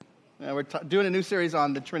We're doing a new series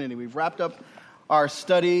on the Trinity. We've wrapped up our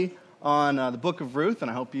study on the book of Ruth, and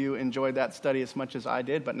I hope you enjoyed that study as much as I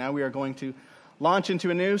did. But now we are going to launch into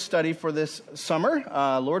a new study for this summer.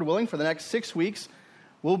 Lord willing, for the next 6 weeks,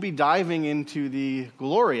 we'll be diving into the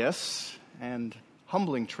glorious and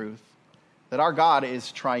humbling truth that our God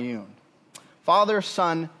is triune. Father,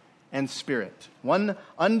 Son, and Spirit. One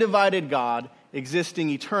undivided God existing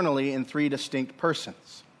eternally in three distinct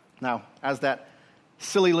persons. Now, as that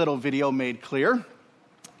silly little video made clear,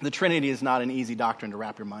 the Trinity is not an easy doctrine to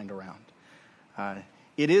wrap your mind around.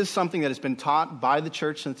 It is something that has been taught by the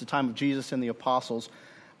church since the time of Jesus and the apostles,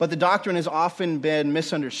 but the doctrine has often been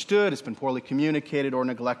misunderstood, it's been poorly communicated, or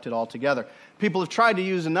neglected altogether. People have tried to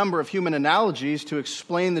use a number of human analogies to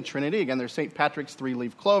explain the Trinity. Again, there's St. Patrick's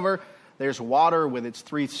three-leaf clover, there's water with its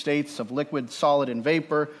three states of liquid, solid, and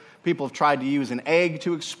vapor. People have tried to use an egg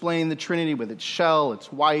to explain the Trinity with its shell,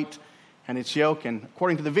 its white, and its yolk. And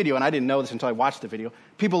according to the video, and I didn't know this until I watched the video,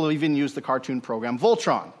 people have even used the cartoon program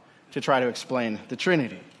Voltron to try to explain the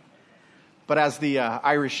Trinity. But as the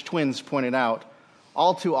Irish twins pointed out,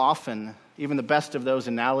 all too often, even the best of those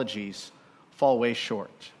analogies fall way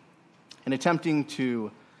short. In attempting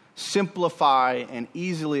to simplify and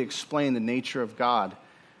easily explain the nature of God,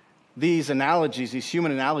 these analogies, these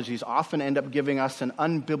human analogies, often end up giving us an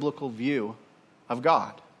unbiblical view of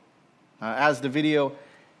God. As the video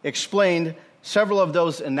explained, several of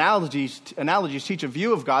those analogies teach a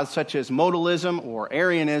view of God such as modalism or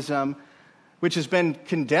Arianism, which has been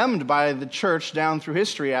condemned by the church down through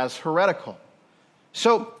history as heretical.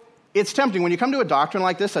 So it's tempting, when you come to a doctrine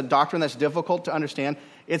like this, a doctrine that's difficult to understand,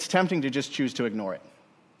 it's tempting to just choose to ignore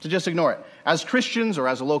it, As Christians or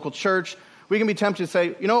as a local church, we can be tempted to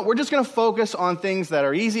say, you know what, we're just going to focus on things that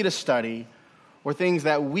are easy to study or things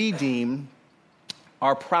that we deem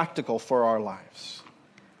are practical for our lives.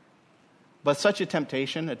 But such a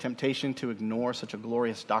temptation to ignore such a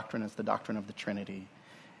glorious doctrine as the doctrine of the Trinity,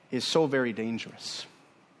 is so very dangerous.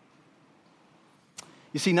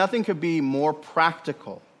 You see, nothing could be more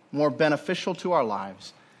practical, more beneficial to our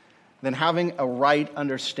lives than having a right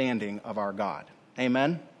understanding of our God.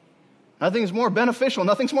 Amen? Nothing's more beneficial,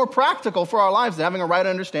 nothing's more practical for our lives than having a right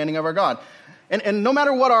understanding of our God. And no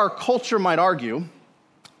matter what our culture might argue,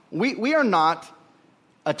 we are not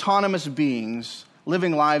autonomous beings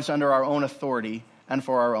living lives under our own authority and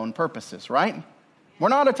for our own purposes, right? We're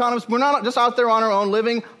not autonomous. We're not just out there on our own,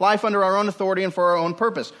 living life under our own authority and for our own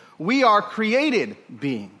purpose. We are created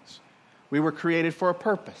beings. We were created for a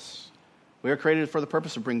purpose. We are created for the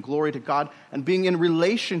purpose of bringing glory to God and being in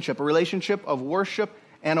relationship, a relationship of worship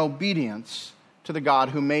and obedience to the God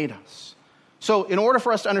who made us. So in order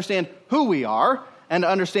for us to understand who we are and to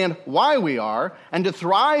understand why we are and to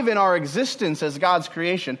thrive in our existence as God's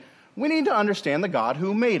creation, we need to understand the God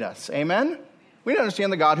who made us. Amen? We need to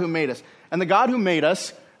understand the God who made us. And the God who made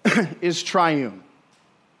us is triune.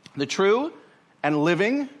 The true and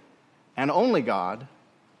living and only God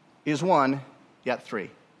is one, yet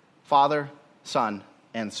three. Father, Son,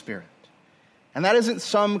 and Spirit. And that isn't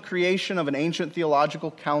some creation of an ancient theological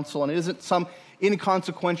council, and it isn't some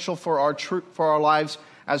inconsequential for our lives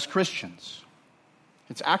as Christians.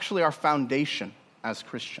 It's actually our foundation as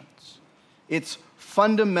Christians. It's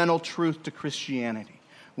fundamental truth to Christianity.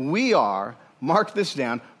 We are, mark this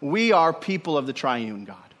down, we are people of the triune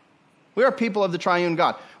God. We are people of the triune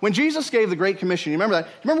God. When Jesus gave the Great Commission, you remember that?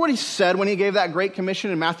 Remember what he said when he gave that Great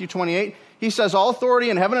Commission in Matthew 28? He says, all authority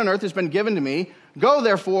in heaven and earth has been given to me. Go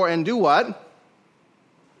therefore and do what?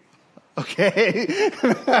 Okay.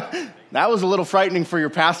 That was a little frightening for your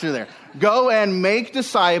pastor there. Go and make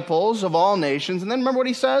disciples of all nations. And then remember what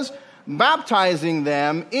he says? Baptizing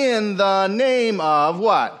them in the name of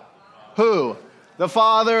what? Who? The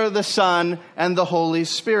Father, the Son, and the Holy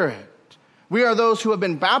Spirit. We are those who have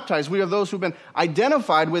been baptized. We are those who have been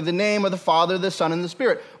identified with the name of the Father, the Son, and the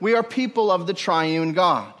Spirit. We are people of the triune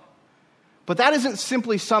God. But that isn't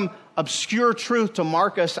simply some obscure truth to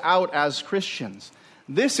mark us out as Christians.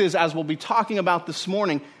 This is, as we'll be talking about this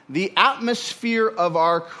morning, the atmosphere of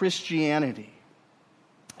our Christianity.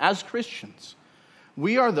 As Christians,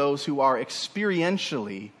 we are those who are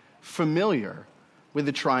experientially familiar with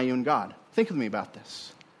the triune God. Think with me about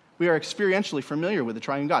this. We are experientially familiar with the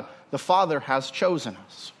triune God. The Father has chosen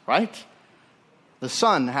us, right? The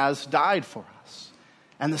Son has died for us.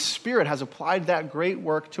 And the Spirit has applied that great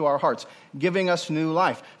work to our hearts, giving us new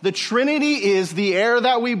life. The Trinity is the air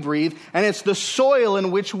that we breathe, and it's the soil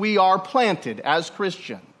in which we are planted as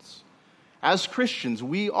Christians. As Christians,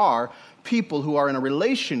 we are people who are in a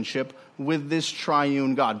relationship with this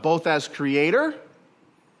triune God, both as Creator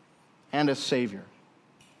and as Savior.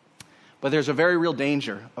 But there's a very real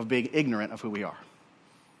danger of being ignorant of who we are.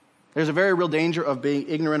 There's a very real danger of being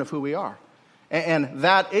ignorant of who we are. And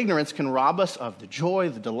that ignorance can rob us of the joy,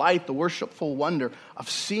 the delight, the worshipful wonder of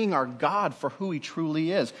seeing our God for who he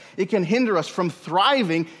truly is. It can hinder us from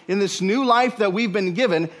thriving in this new life that we've been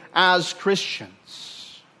given as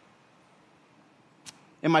Christians.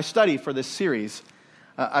 In my study for this series,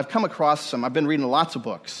 I've been reading lots of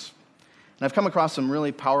books, and I've come across some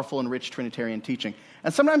really powerful and rich Trinitarian teaching.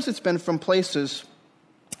 And sometimes it's been from places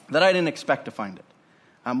that I didn't expect to find it.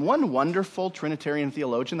 One wonderful Trinitarian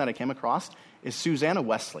theologian that I came across is Susanna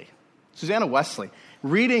Wesley. Susanna Wesley,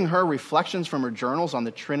 reading her reflections from her journals on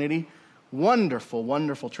the Trinity, wonderful,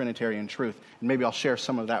 wonderful Trinitarian truth. And maybe I'll share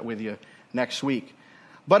some of that with you next week.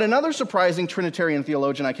 But another surprising Trinitarian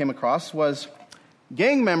theologian I came across was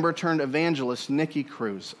gang member turned evangelist Nicky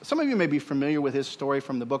Cruz. Some of you may be familiar with his story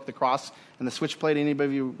from the book The Cross and the Switchblade. Anybody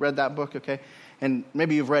of you read that book? Okay. And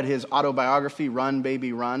maybe you've read his autobiography, Run,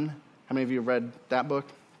 Baby, Run. How many of you have read that book?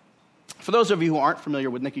 For those of you who aren't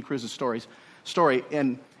familiar with Nicky Cruz's story,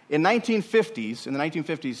 in the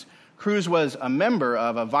 1950s, Cruz was a member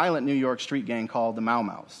of a violent New York street gang called the Mau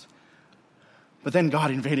Mau's. But then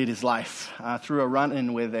God invaded his life. Through a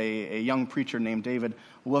run-in with a young preacher named David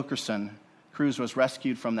Wilkerson, Cruz was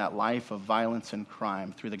rescued from that life of violence and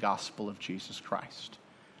crime through the gospel of Jesus Christ.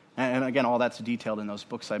 And again, all that's detailed in those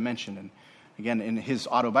books I mentioned. And again, in his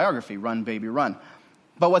autobiography, Run, Baby, Run.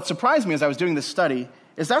 But what surprised me as I was doing this study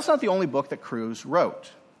is that's not the only book that Cruz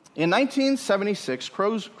wrote. In 1976,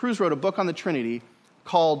 Cruz wrote a book on the Trinity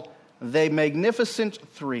called The Magnificent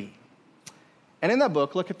Three. And in that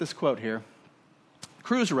book, look at this quote here.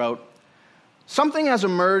 Cruz wrote, "Something has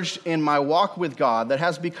emerged in my walk with God that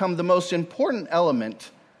has become the most important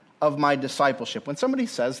element of my discipleship." When somebody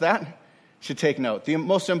says that, you should take note. The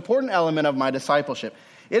most important element of my discipleship.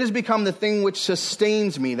 It has become the thing which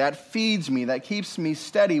sustains me, that feeds me, that keeps me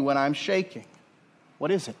steady when I'm shaking. What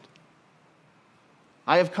is it?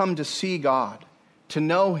 I have come to see God, to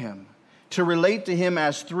know him, to relate to him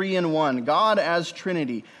as three in one, God as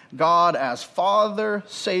Trinity, God as Father,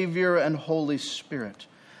 Savior, and Holy Spirit.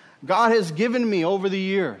 God has given me over the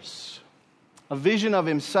years a vision of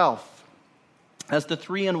himself as the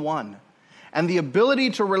three in one. And the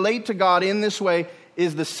ability to relate to God in this way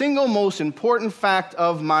is the single most important fact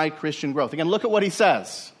of my Christian growth. Again, look at what he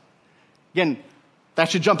says. Again, that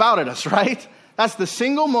should jump out at us, right? That's the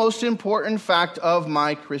single most important fact of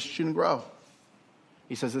my Christian growth.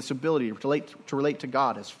 He says this ability to relate to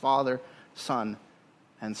God as Father, Son,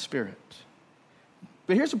 and Spirit.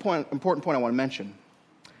 But here's an important point I want to mention.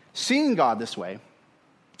 Seeing God this way,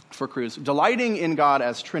 for Cruz, delighting in God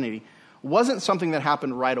as Trinity, wasn't something that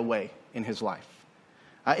happened right away in his life.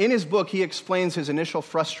 In his book, he explains his initial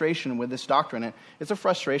frustration with this doctrine. And it's a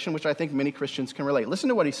frustration which I think many Christians can relate. Listen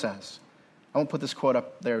to what he says. I won't put this quote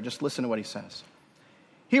up there. Just listen to what he says.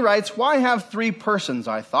 He writes, "Why have three persons,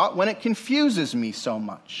 I thought, when it confuses me so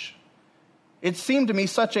much? It seemed to me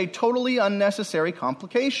such a totally unnecessary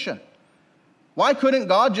complication. Why couldn't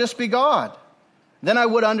God just be God? Then I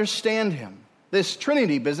would understand him. This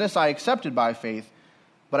Trinity business I accepted by faith,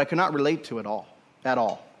 but I could not relate to it at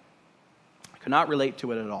all. I could not relate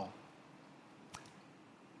to it at all."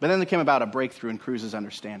 But then there came about a breakthrough in Cruz's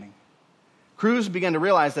understanding. Cruz began to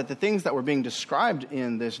realize that the things that were being described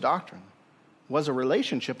in this doctrine was a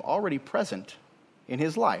relationship already present in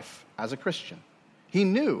his life as a Christian. He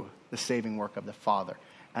knew the saving work of the Father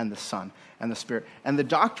and the Son and the Spirit. And the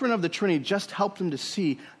doctrine of the Trinity just helped him to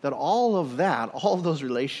see that all of those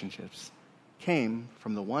relationships came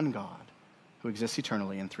from the one God who exists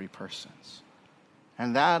eternally in three persons.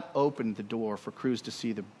 And that opened the door for Cruz to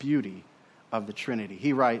see the beauty of the Trinity.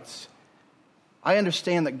 He writes, I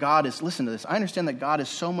understand that God is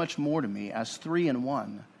so much more to me as three in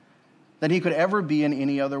one than he could ever be in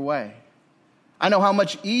any other way. I know how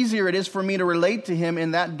much easier it is for me to relate to him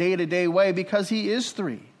in that day-to-day way because he is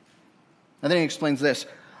three. And then he explains this.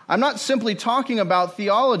 I'm not simply talking about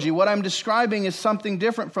theology. What I'm describing is something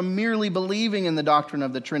different from merely believing in the doctrine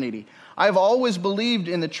of the Trinity. I've always believed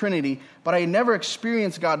in the Trinity, but I never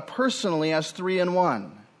experienced God personally as three in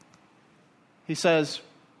one. He says,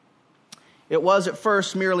 it was at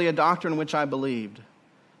first merely a doctrine which I believed,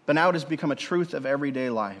 but now it has become a truth of everyday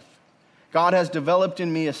life. God has developed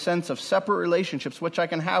in me a sense of separate relationships which I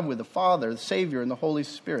can have with the Father, the Savior, and the Holy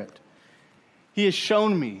Spirit. He has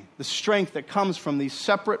shown me the strength that comes from these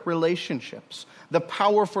separate relationships, the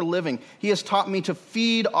power for living. He has taught me to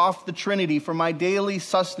feed off the Trinity for my daily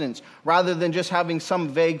sustenance rather than just having some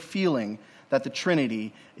vague feeling that the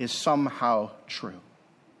Trinity is somehow true.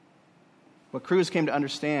 What Cruz came to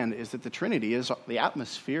understand is that the Trinity is the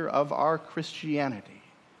atmosphere of our Christianity.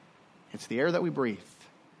 It's the air that we breathe.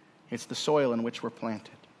 It's the soil in which we're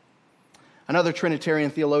planted. Another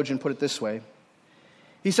Trinitarian theologian put it this way.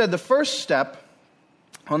 He said, the first step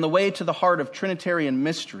on the way to the heart of Trinitarian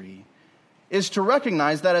mystery is to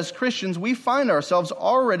recognize that as Christians, we find ourselves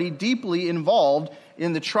already deeply involved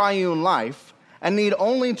in the triune life and need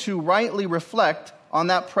only to rightly reflect on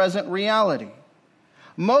that present reality.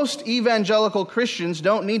 Most evangelical Christians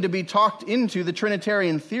don't need to be talked into the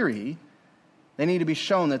Trinitarian theory. They need to be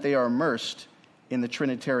shown that they are immersed in the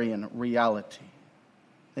Trinitarian reality.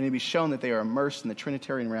 They need to be shown that they are immersed in the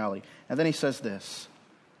Trinitarian reality. And then he says this.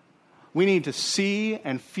 We need to see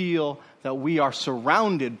and feel that we are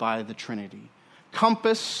surrounded by the Trinity,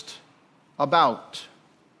 compassed about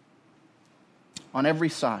on every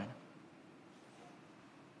side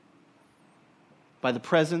by the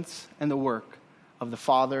presence and the work of the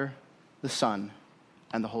Father, the Son,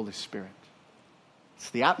 and the Holy Spirit.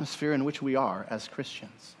 It's the atmosphere in which we are as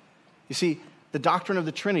Christians. You see, the doctrine of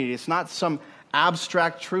the Trinity, it's not some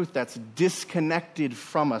abstract truth that's disconnected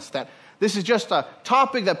from us, that this is just a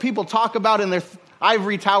topic that people talk about in their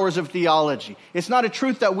ivory towers of theology. It's not a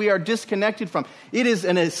truth that we are disconnected from. It is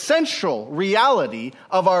an essential reality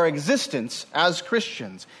of our existence as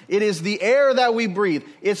Christians. It is the air that we breathe.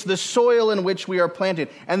 It's the soil in which we are planted.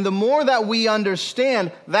 And the more that we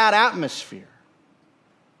understand that atmosphere,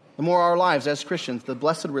 the more our lives as Christians, the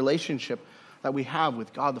blessed relationship that we have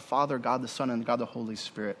with God the Father, God the Son, and God the Holy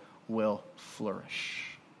Spirit will flourish.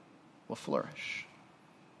 Will flourish.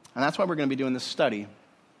 And that's why we're going to be doing this study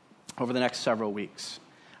over the next several weeks.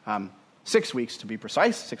 6 weeks to be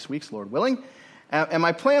precise, 6 weeks, Lord willing. And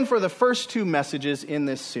my plan for the first two messages in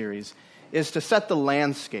this series is to set the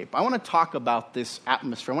landscape. I want to talk about this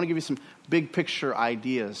atmosphere. I want to give you some big picture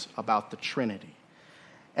ideas about the Trinity.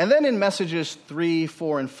 And then in messages 3,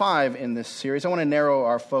 4, and 5 in this series, I want to narrow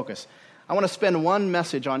our focus. I want to spend one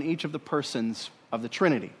message on each of the persons of the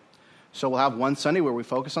Trinity. So we'll have one Sunday where we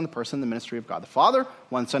focus on the person and the ministry of God the Father,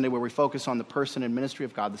 one Sunday where we focus on the person and ministry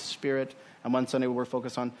of God the Spirit, and one Sunday where we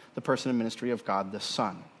focus on the person and ministry of God the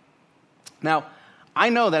Son. Now, I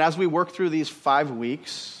know that as we work through these 5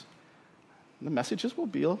 weeks, the messages will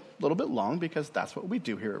be a little bit long because that's what we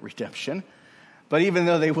do here at Redemption. But even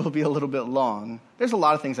though they will be a little bit long, there's a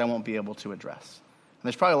lot of things I won't be able to address. And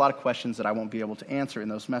there's probably a lot of questions that I won't be able to answer in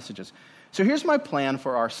those messages. So here's my plan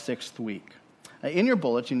for our 6th week. In your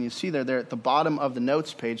bulletin, you see there at the bottom of the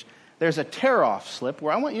notes page, there's a tear-off slip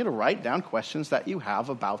where I want you to write down questions that you have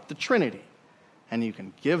about the Trinity. And you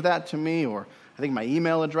can give that to me, or I think my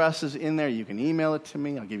email address is in there. You can email it to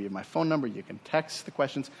me. I'll give you my phone number. You can text the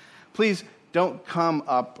questions. Please don't come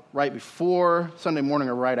up right before Sunday morning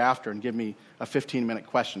or right after and give me a 15-minute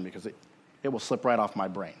question because it will slip right off my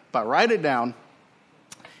brain. But write it down.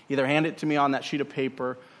 Either hand it to me on that sheet of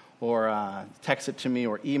paper or text it to me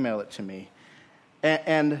or email it to me.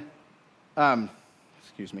 And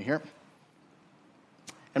excuse me here.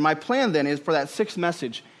 And my plan then is for that 6th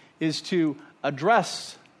message is to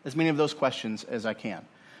address as many of those questions as I can.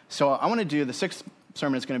 So I want to do the 6th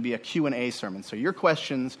sermon is going to be a Q&A sermon. So your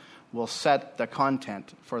questions will set the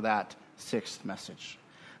content for that 6th message.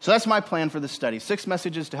 So that's my plan for this study. 6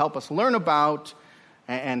 messages to help us learn about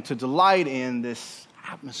and to delight in this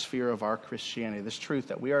atmosphere of our Christianity, this truth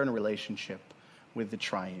that we are in a relationship with the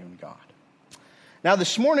triune God. Now,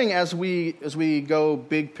 this morning, as we go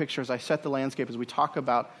big picture, as I set the landscape, as we talk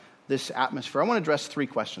about this atmosphere, I want to address 3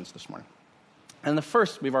 questions this morning. And the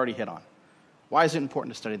first we've already hit on. Why is it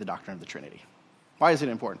important to study the doctrine of the Trinity? Why is it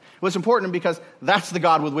important? Well, it's important because that's the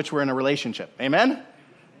God with which we're in a relationship. Amen?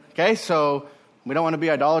 Okay, so we don't want to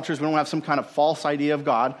be idolaters. We don't have some kind of false idea of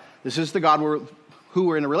God. This is the God who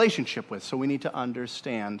we're in a relationship with, so we need to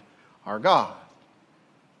understand our God.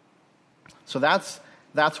 So that's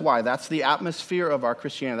why. That's the atmosphere of our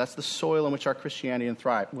Christianity. That's the soil in which our Christianity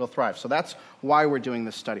will thrive. So that's why we're doing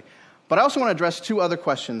this study. But I also want to address 2 other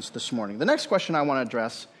questions this morning. The next question I want to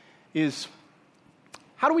address is,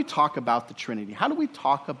 how do we talk about the Trinity? How do we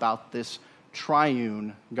talk about this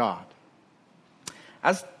triune God?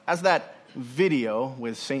 As that video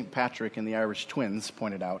with St. Patrick and the Irish Twins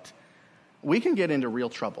pointed out, we can get into real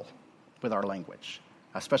trouble with our language,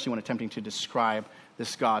 especially when attempting to describe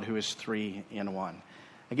this God who is 3 in 1.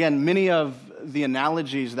 Again, many of the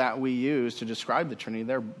analogies that we use to describe the Trinity,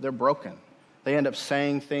 they're broken. They end up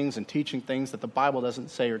saying things and teaching things that the Bible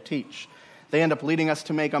doesn't say or teach. They end up leading us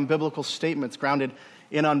to make unbiblical statements grounded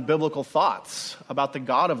in unbiblical thoughts about the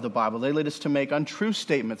God of the Bible. They lead us to make untrue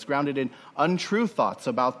statements grounded in untrue thoughts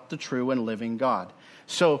about the true and living God.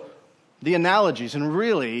 So the analogies, and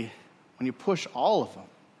really, when you push all of them,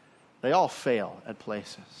 they all fail at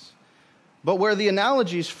places. But where the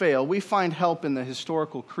analogies fail, we find help in the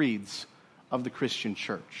historical creeds of the Christian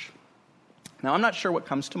church. Now, I'm not sure what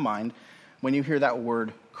comes to mind when you hear that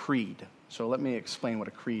word creed. So let me explain what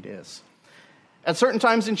a creed is. At certain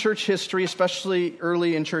times in church history, especially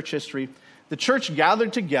early in church history, the church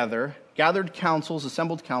gathered councils,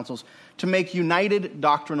 assembled councils, to make united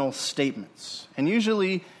doctrinal statements. And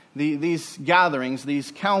usually these gatherings,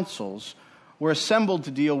 these councils, were assembled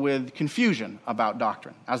to deal with confusion about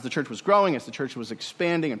doctrine. As the church was growing, as the church was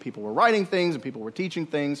expanding, and people were writing things, and people were teaching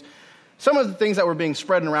things, some of the things that were being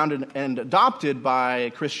spread around and adopted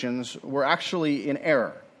by Christians were actually in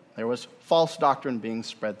error. There was false doctrine being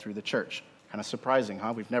spread through the church. Kind of surprising,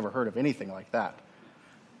 huh? We've never heard of anything like that.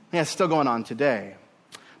 Yeah, it's still going on today.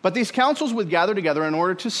 But these councils would gather together in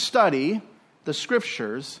order to study the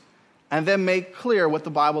scriptures and then make clear what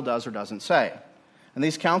the Bible does or doesn't say. And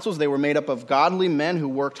these councils, they were made up of godly men who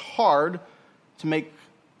worked hard to make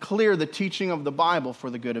clear the teaching of the Bible for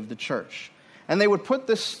the good of the church. And they would put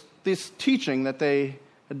this teaching that they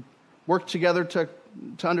had worked together to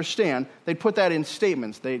understand, they'd put that in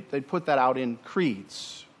statements. They'd put that out in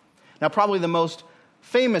creeds. Now, probably the most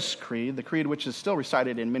famous creed, the creed which is still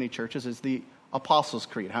recited in many churches, is the Apostles'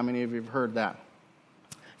 Creed. How many of you have heard that?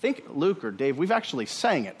 I think Luke or Dave, we've actually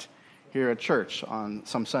sang it here at church on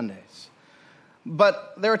some Sundays.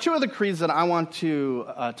 But there are two other creeds that I want to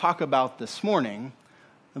talk about this morning,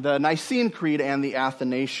 the Nicene Creed and the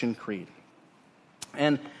Athanasian Creed.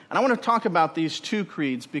 And I want to talk about these two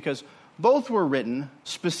creeds because both were written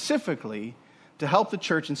specifically to help the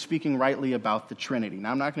church in speaking rightly about the Trinity. Now,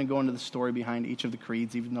 I'm not going to go into the story behind each of the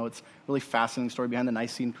creeds, even though it's a really fascinating story behind the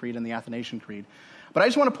Nicene Creed and the Athanasian Creed. But I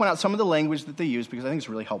just want to point out some of the language that they use because I think it's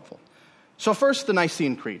really helpful. So first, the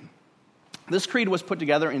Nicene Creed. This creed was put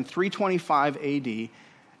together in 325 AD,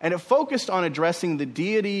 and it focused on addressing the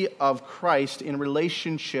deity of Christ in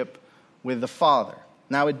relationship with the Father.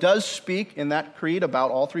 Now, it does speak in that creed about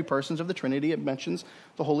all three persons of the Trinity. It mentions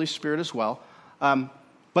the Holy Spirit as well.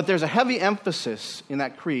 But there's a heavy emphasis in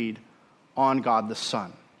that creed on God the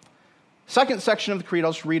Son. Second section of the creed,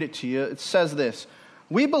 I'll just read it to you. It says this: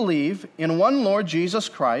 "We believe in one Lord Jesus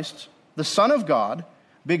Christ, the Son of God,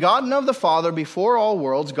 begotten of the Father before all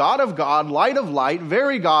worlds, God of God, light of light,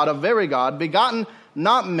 very God of very God, begotten,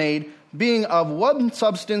 not made, being of one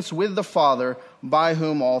substance with the Father, by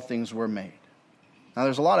whom all things were made." Now,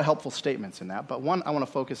 there's a lot of helpful statements in that, but one I want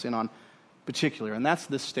to focus in on particular, and that's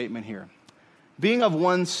this statement here. Being of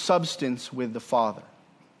one substance with the Father.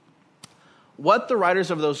 What the writers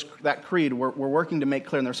of that creed were working to make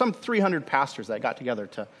clear, and there were some 300 pastors that got together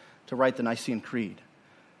to write the Nicene Creed.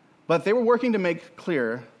 But they were working to make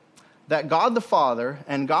clear that God the Father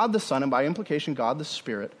and God the Son, and by implication God the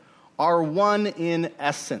Spirit, are one in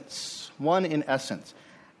essence. One in essence.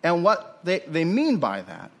 And what they mean by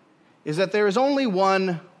that is that there is only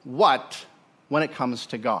one what when it comes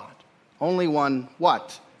to God. Only one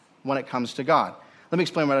what when it comes to God. Let me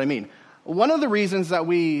explain what I mean. One of the reasons that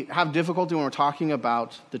we have difficulty when we're talking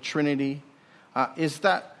about the Trinity is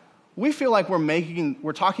that we feel like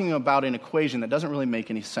we're talking about an equation that doesn't really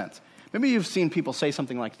make any sense. Maybe you've seen people say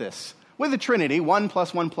something like this: with the Trinity, 1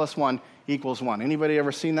 + 1 + 1 = 1. Anybody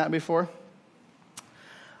ever seen that before?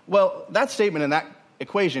 Well, that statement and that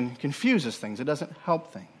equation confuses things. It doesn't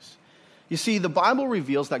help things. You see, the Bible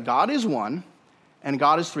reveals that God is one and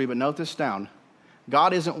God is three, but note this down.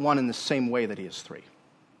 God isn't one in the same way that he is three.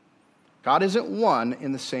 God isn't one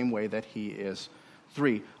in the same way that he is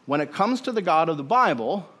three. When it comes to the God of the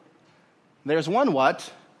Bible, there's one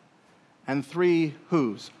what and three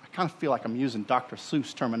whos. I kind of feel like I'm using Dr.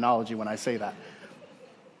 Seuss terminology when I say that.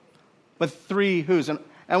 But three whos.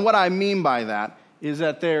 And what I mean by that is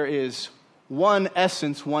that there is one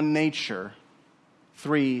essence, one nature,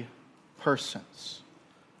 three persons.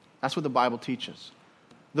 That's what the Bible teaches.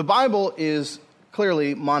 The Bible is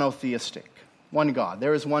clearly monotheistic. One God.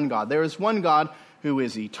 There is one God. There is one God who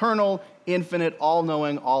is eternal, infinite,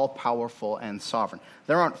 all-knowing, all-powerful, and sovereign.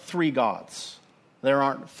 There aren't three gods. There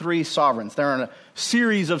aren't three sovereigns. There aren't a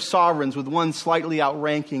series of sovereigns with one slightly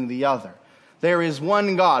outranking the other. There is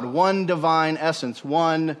one God, one divine essence,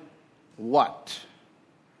 one what?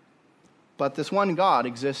 But this one God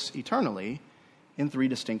exists eternally in three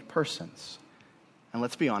distinct persons. And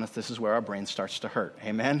let's be honest, this is where our brain starts to hurt.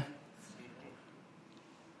 Amen?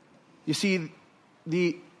 You see,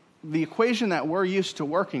 the equation that we're used to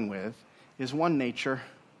working with is one nature,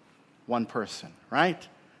 one person, right?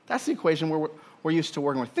 That's the equation we're used to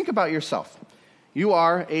working with. Think about yourself. You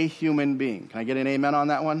are a human being. Can I get an amen on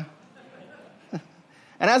that one?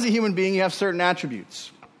 And as a human being, you have certain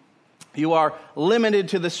attributes. You are limited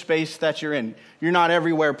to the space that you're in. You're not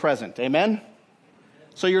everywhere present. Amen?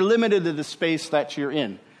 So you're limited to the space that you're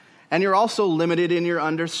in. And you're also limited in your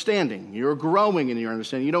understanding. You're growing in your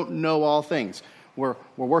understanding. You don't know all things. we're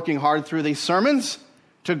working hard through these sermons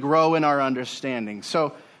to grow in our understanding.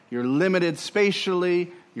 So you're limited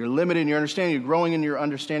spatially, you're limited in your understanding, you're growing in your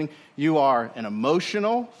understanding. You are an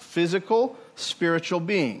emotional, physical, spiritual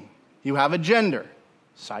being. You have a gender.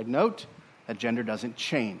 Side note, that gender doesn't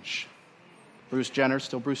change. Bruce Jenner,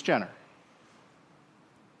 still Bruce Jenner.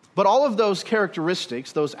 But all of those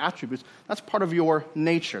characteristics, those attributes, that's part of your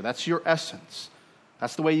nature. That's your essence.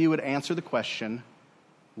 That's the way you would answer the question,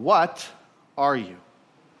 what are you?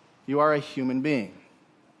 You are a human being.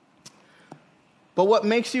 But what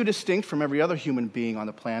makes you distinct from every other human being on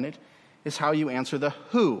the planet is how you answer the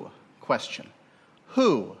who question.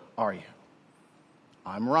 Who are you?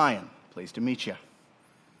 I'm Ryan. Pleased to meet you.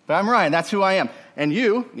 But I'm Ryan. That's who I am. And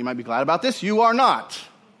you might be glad about this, you are not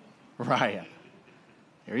Ryan.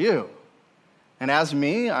 You're you. And as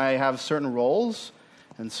me, I have certain roles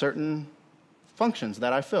and certain functions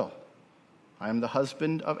that I fill. I am the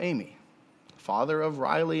husband of Amy, father of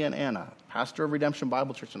Riley and Anna, pastor of Redemption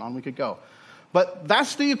Bible Church, and on we could go. But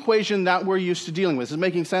that's the equation that we're used to dealing with. Is it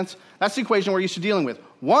making sense? That's the equation we're used to dealing with.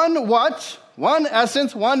 One what, one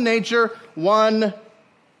essence, one nature, one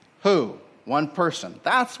who, one person.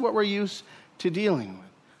 That's what we're used to dealing with.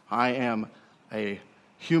 I am a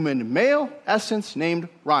human male essence named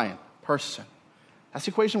Ryan, person. That's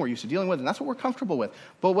the equation we're used to dealing with, and that's what we're comfortable with.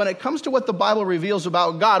 But when it comes to what the Bible reveals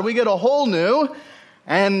about God, we get a whole new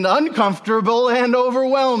and uncomfortable and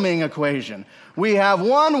overwhelming equation. We have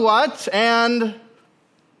one what and, are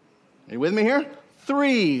you with me here?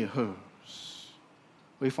 Three whos.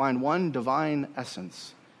 We find one divine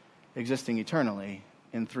essence existing eternally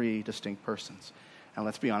in three distinct persons. And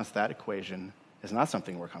let's be honest, that equation is not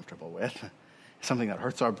something we're comfortable with. It's something that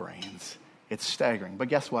hurts our brains. It's staggering. But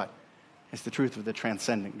guess what? It's the truth of the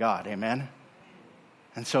transcendent God. Amen?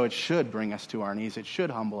 And so it should bring us to our knees. It should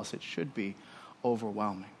humble us. It should be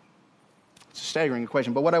overwhelming. It's a staggering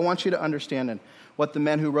equation. But what I want you to understand, and what the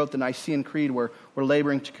men who wrote the Nicene Creed were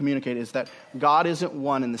laboring to communicate, is that God isn't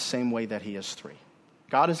one in the same way that he is three.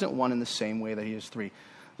 God isn't one in the same way that he is three.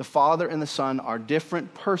 The Father and the Son are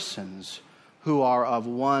different persons who are of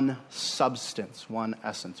one substance, one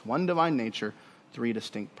essence, one divine nature, three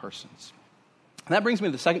distinct persons. And that brings me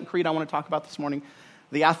to the second creed I want to talk about this morning,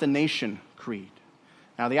 the Athanasian Creed.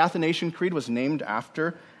 Now, the Athanasian Creed was named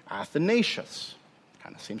after Athanasius.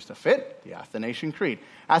 Kind of seems to fit, the Athanasian Creed.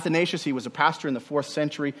 Athanasius, he was a pastor in the 4th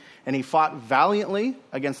century, and he fought valiantly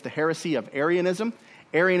against the heresy of Arianism.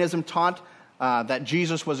 Arianism taught that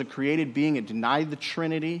Jesus was a created being. It denied the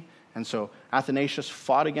Trinity, and so Athanasius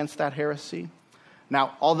fought against that heresy.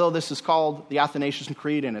 Now, although this is called the Athanasian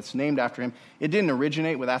Creed and it's named after him, it didn't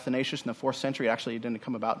originate with Athanasius in the 4th century. Actually, it didn't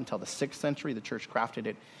come about until the 6th century. The church crafted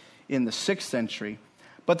it in the 6th century.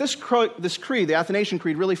 But this creed, the Athanasian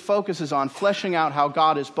Creed, really focuses on fleshing out how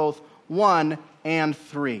God is both one and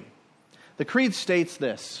three. The creed states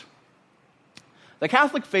this: the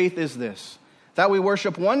Catholic faith is this, that we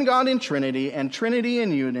worship one God in Trinity and Trinity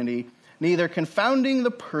in unity, neither confounding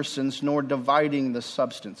the persons nor dividing the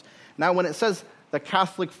substance. Now, when it says the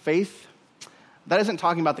Catholic faith, that isn't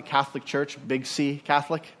talking about the Catholic Church, big C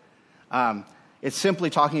Catholic. It's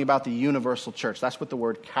simply talking about the universal church. That's what the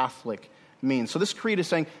word Catholic means. So this creed is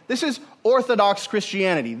saying, this is Orthodox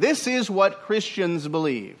Christianity. This is what Christians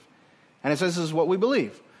believe. And it says this is what we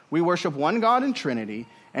believe. We worship one God in Trinity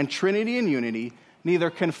and Trinity in unity, neither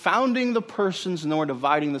confounding the persons nor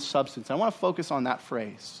dividing the substance. I want to focus on that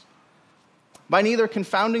phrase. By neither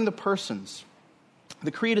confounding the persons,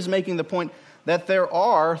 the creed is making the point that there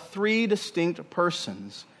are three distinct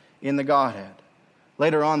persons in the Godhead.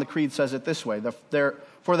 Later on, the creed says it this way: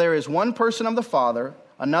 for there is one person of the Father,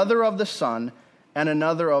 another of the Son, and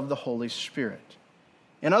another of the Holy Spirit.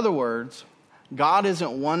 In other words, God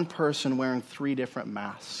isn't one person wearing three different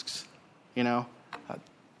masks. You know,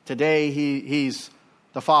 today he's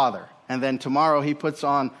the Father, and then tomorrow he puts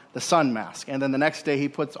on the Son mask, and then the next day he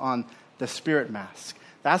puts on the Spirit mask.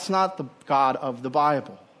 That's not the God of the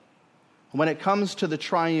Bible. When it comes to the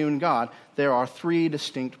triune God, there are three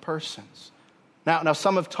distinct persons. Now,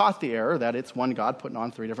 some have taught the error that it's one God putting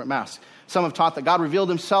on three different masks. Some have taught that God revealed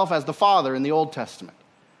himself as the Father in the Old Testament,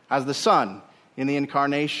 as the Son in the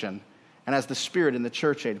Incarnation, and as the Spirit in the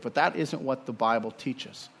church age. But that isn't what the Bible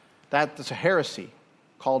teaches. That's a heresy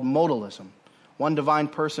called modalism. One divine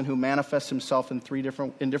person who manifests himself in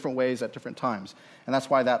different ways at different times. And that's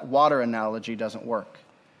why that water analogy doesn't work.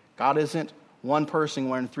 God isn't one person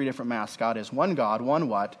wearing three different masks. God is one God, one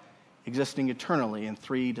what, existing eternally in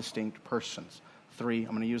three distinct persons. Three, I'm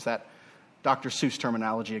going to use that Dr. Seuss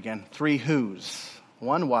terminology again. Three whos.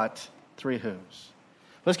 One what, three whos.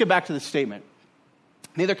 Let's get back to the statement.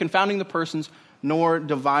 Neither confounding the persons nor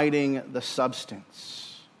dividing the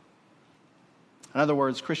substance. In other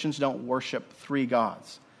words, Christians don't worship three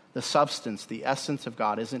gods. The substance, the essence of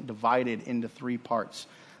God, isn't divided into three parts.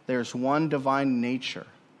 There's one divine nature,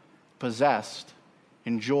 possessed,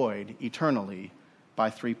 enjoyed eternally by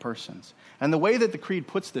three persons. And the way that the Creed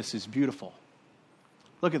puts this is beautiful.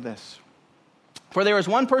 Look at this. For there is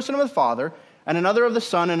one person of the Father, and another of the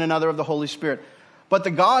Son, and another of the Holy Spirit. But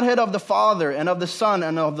the Godhead of the Father, and of the Son,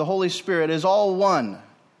 and of the Holy Spirit is all one,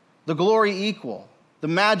 the glory equal, the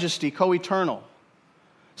majesty co-eternal.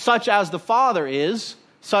 Such as the Father is,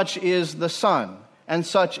 such is the Son, and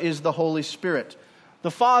such is the Holy Spirit.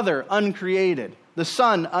 The Father uncreated, the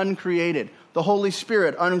Son uncreated, the Holy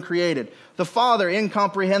Spirit uncreated. The Father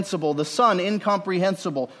incomprehensible, the Son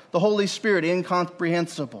incomprehensible, the Holy Spirit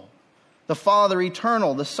incomprehensible. The Father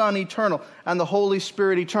eternal, the Son eternal, and the Holy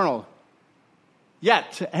Spirit eternal.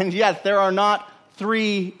 Yet there are not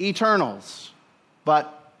three eternals,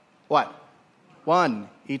 but what? One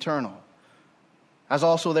eternal. As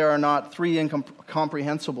also there are not three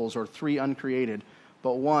incomprehensibles or three uncreated,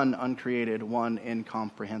 but one uncreated, one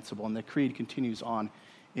incomprehensible. And the Creed continues on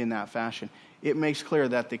in that fashion. It makes clear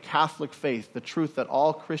that the Catholic faith, the truth that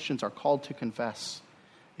all Christians are called to confess,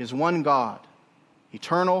 is one God,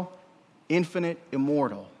 eternal, infinite,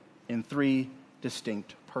 immortal, in three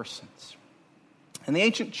distinct persons. And the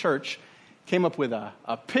ancient church came up with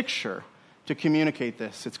a picture to communicate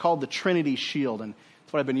this. It's called the Trinity Shield, and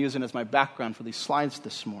it's what I've been using as my background for these slides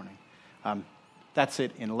this morning. That's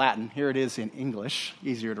it in Latin. Here it is in English,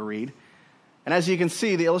 easier to read. And as you can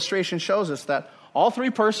see, the illustration shows us that all three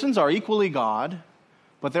persons are equally God,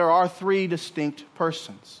 but there are three distinct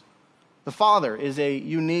persons. The Father is a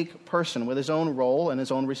unique person with his own role and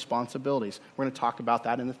his own responsibilities. We're going to talk about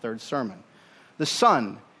that in the third sermon. The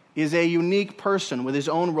Son is a unique person with his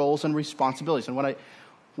own roles and responsibilities. And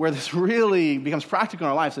where this really becomes practical in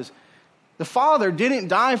our lives is the Father didn't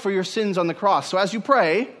die for your sins on the cross. So as you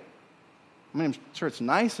pray, I'm sure it's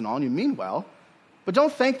nice and all, and you mean well, but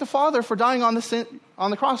don't thank the Father for dying on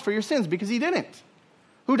the cross for your sins, because he didn't.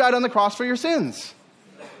 Who died on the cross for your sins?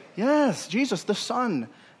 Yes, Jesus, the Son,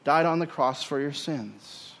 died on the cross for your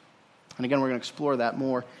sins. And again, we're going to explore that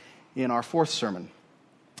more in our fourth sermon.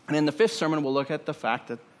 And in the fifth sermon, we'll look at the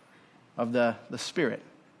fact of the Spirit.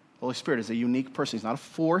 The Holy Spirit is a unique person. He's not a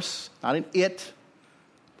force, not an it,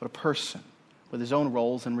 but a person with his own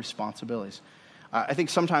roles and responsibilities. I think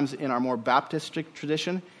sometimes in our more Baptistic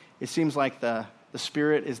tradition, it seems like the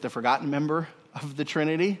Spirit is the forgotten member of the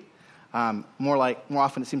Trinity. More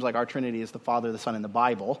often it seems like our Trinity is the Father, the Son, and the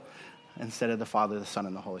Bible, instead of the Father, the Son,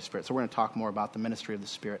 and the Holy Spirit. So we're going to talk more about the ministry of the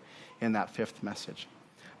Spirit in that fifth message.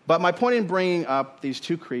 But my point in bringing up these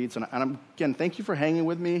two creeds, and again, thank you for hanging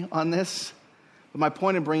with me on this, but my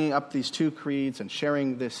point in bringing up these two creeds and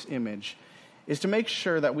sharing this image is to make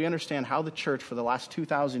sure that we understand how the church for the last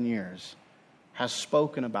 2,000 years has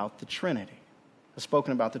spoken about the Trinity.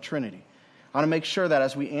 I want to make sure that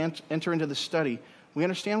as we enter into the study, we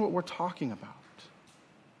understand what we're talking about.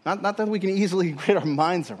 Not that we can easily get our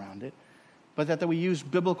minds around it, but that we use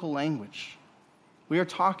biblical language. We are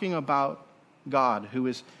talking about God, who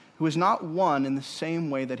is not one in the same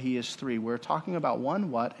way that he is three. We're talking about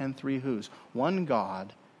one what and three whos. One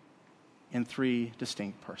God in three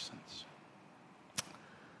distinct persons.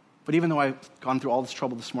 But even though I've gone through all this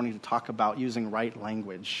trouble this morning to talk about using right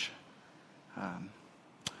language,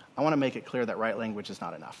 I want to make it clear that right language is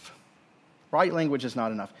not enough. Right language is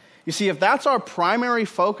not enough. You see, if that's our primary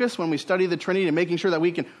focus when we study the Trinity and making sure that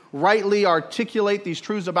we can rightly articulate these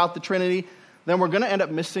truths about the Trinity, then we're going to end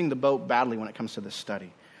up missing the boat badly when it comes to this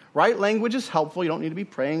study. Right language is helpful. You don't need to be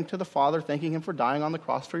praying to the Father, thanking him for dying on the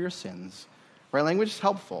cross for your sins. Right language is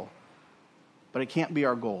helpful, but it can't be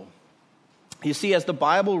our goal. You see, as the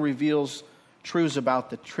Bible reveals truths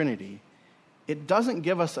about the Trinity, it doesn't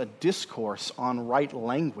give us a discourse on right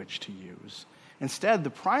language to use. Instead,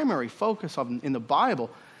 the primary focus in the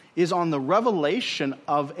Bible is on the revelation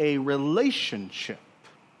of a relationship.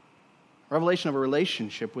 Revelation of a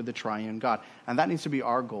relationship with the triune God. And that needs to be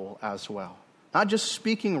our goal as well. Not just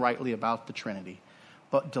speaking rightly about the Trinity,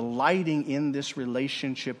 but delighting in this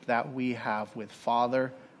relationship that we have with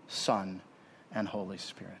Father, Son, and Holy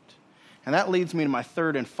Spirit. And that leads me to my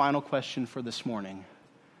third and final question for this morning.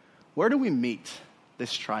 Where do we meet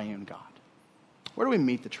this triune God? Where do we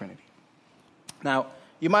meet the Trinity? Now,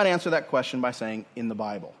 you might answer that question by saying, in the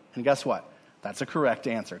Bible. And guess what? That's a correct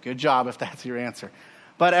answer. Good job if that's your answer.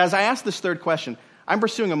 But as I ask this third question, I'm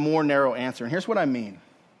pursuing a more narrow answer. And here's what I mean.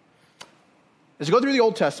 As you go through the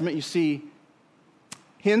Old Testament, you see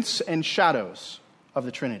hints and shadows of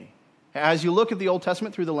the Trinity. As you look at the Old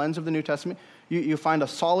Testament through the lens of the New Testament, you find a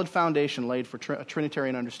solid foundation laid for a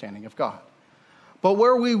Trinitarian understanding of God. But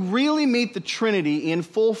where we really meet the Trinity in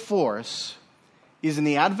full force is in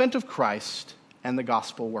the advent of Christ and the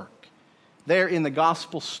gospel work. There in the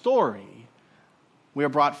gospel story, we are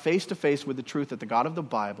brought face to face with the truth that the God of the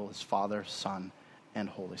Bible is Father, Son, and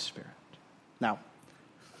Holy Spirit. Now,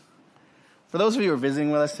 for those of you who are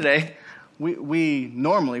visiting with us today,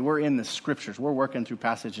 we're in the Scriptures. We're working through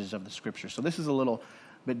passages of the Scriptures. So this is a little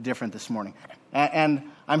bit different this morning. And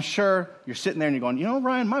I'm sure you're sitting there and you're going,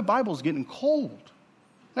 Ryan, my Bible's getting cold.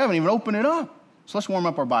 I haven't even opened it up. So let's warm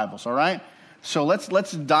up our Bibles, all right? So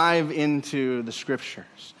let's dive into the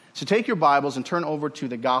Scriptures. So take your Bibles and turn over to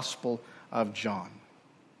the Gospel of John.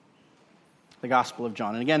 The Gospel of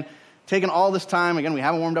John. And again, taking all this time, again, we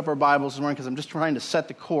haven't warmed up our Bibles this morning because I'm just trying to set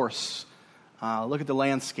the course. Look at the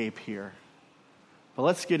landscape here. But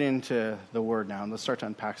let's get into the Word now, and let's start to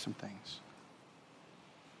unpack some things.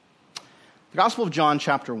 The Gospel of John,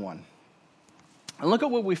 chapter 1. And look at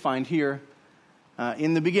what we find here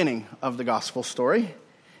in the beginning of the Gospel story,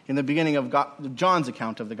 in the beginning of John's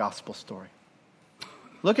account of the Gospel story.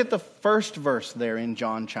 Look at the first verse there in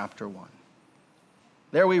John chapter 1.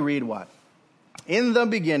 There we read what? In the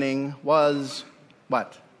beginning was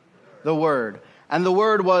what? The Word. And the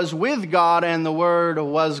Word was with God, and the Word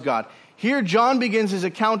was God. Here, John begins his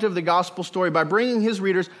account of the gospel story by bringing his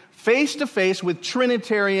readers face to face with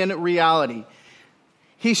Trinitarian reality.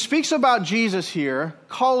 He speaks about Jesus here,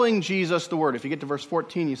 calling Jesus the Word. If you get to verse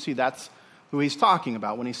 14, you see that's who he's talking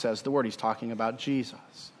about when he says the Word. He's talking about Jesus.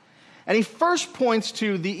 And he first points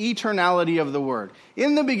to the eternality of the Word.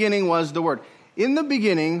 In the beginning was the Word. In the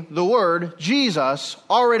beginning, the Word, Jesus,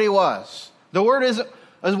 already was. The Word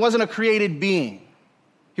wasn't a created being.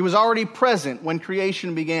 He was already present when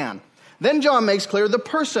creation began. Then John makes clear the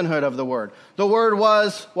personhood of the Word. The Word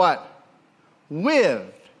was what?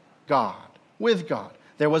 With God. With God.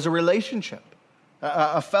 There was a relationship,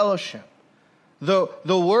 a fellowship. The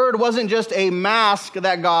Word wasn't just a mask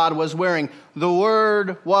that God was wearing. The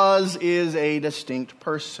Word is a distinct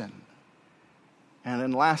person. And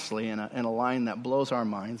then lastly, in a line that blows our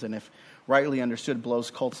minds, and if rightly understood,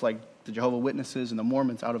 blows cults like the Jehovah's Witnesses and the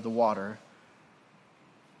Mormons out of the water.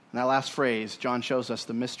 In that last phrase, John shows us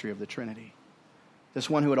the mystery of the Trinity. This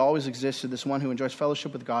one who had always existed, this one who enjoys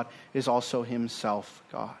fellowship with God, is also himself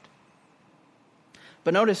God.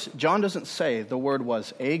 But notice, John doesn't say the Word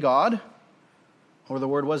was a God, or the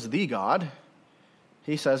Word was the God.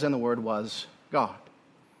 He says, and the Word was God.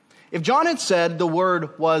 If John had said the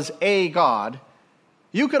Word was a God,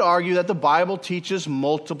 you could argue that the Bible teaches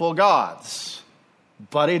multiple gods.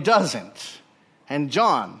 But it doesn't. And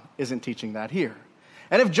John isn't teaching that here.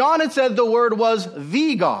 And if John had said the Word was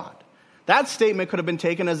the God, that statement could have been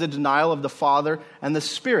taken as a denial of the Father and the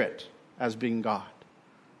Spirit as being God.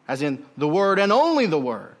 As in, the Word and only the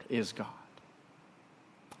Word is God.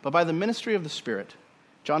 But by the ministry of the Spirit,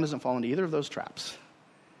 John doesn't fall into either of those traps.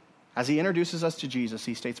 As he introduces us to Jesus,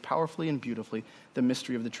 he states powerfully and beautifully the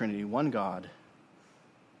mystery of the Trinity. One God,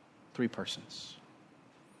 three persons.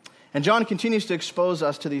 And John continues to expose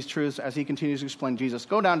us to these truths as he continues to explain Jesus.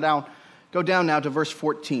 Go down now to verse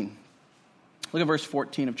 14. Look at verse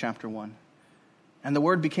 14 of chapter 1. And the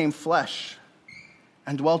Word became flesh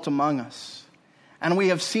and dwelt among us. And we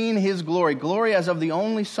have seen his glory, glory as of the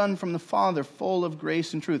only Son from the Father, full of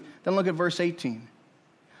grace and truth. Then look at verse 18.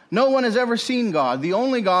 No one has ever seen God, the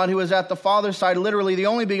only God who is at the Father's side, literally the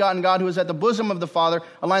only begotten God who is at the bosom of the Father,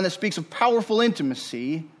 a line that speaks of powerful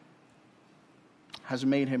intimacy, has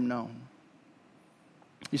made him known.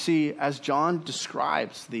 You see, as John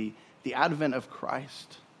describes the advent of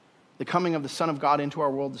Christ, the coming of the Son of God into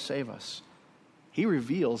our world to save us, he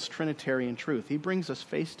reveals Trinitarian truth. He brings us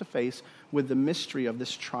face to face with the mystery of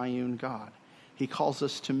this triune God. He calls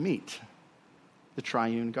us to meet the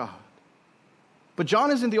triune God. But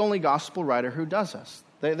John isn't the only gospel writer who does this.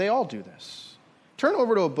 They all do this. Turn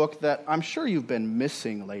over to a book that I'm sure you've been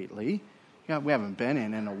missing lately. Yeah, we haven't been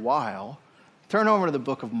in a while. Turn over to the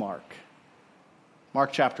book of Mark.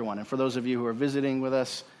 Mark chapter 1. And for those of you who are visiting with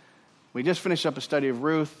us, we just finished up a study of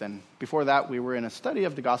Ruth, and before that we were in a study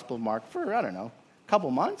of the Gospel of Mark for, a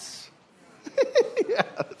couple months? Yeah,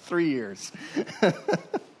 3 years.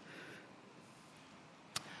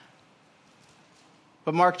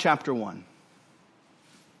 But Mark chapter 1.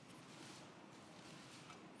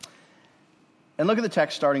 And look at the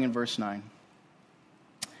text starting in verse 9.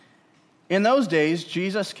 In those days,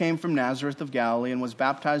 Jesus came from Nazareth of Galilee and was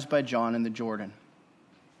baptized by John in the Jordan.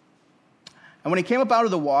 And when he came up out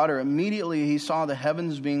of the water, immediately he saw the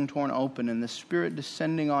heavens being torn open and the Spirit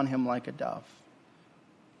descending on him like a dove.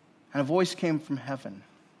 And a voice came from heaven.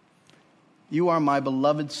 You are my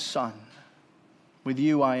beloved Son. With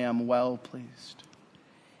you I am well pleased.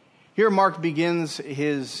 Here Mark begins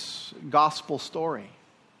his gospel story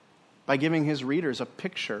by giving his readers a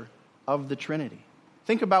picture of the Trinity.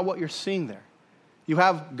 Think about what you're seeing there. You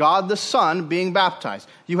have God the Son being baptized.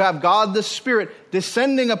 You have God the Spirit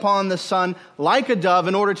descending upon the Son like a dove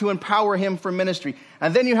in order to empower him for ministry.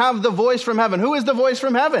 And then you have the voice from heaven. Who is the voice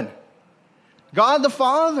from heaven? God the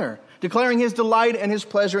Father, declaring his delight and his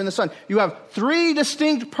pleasure in the Son. You have three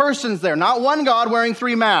distinct persons there, not one God wearing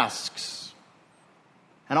three masks.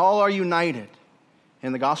 And all are united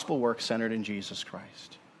in the gospel work centered in Jesus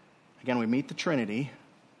Christ. Again, we meet the Trinity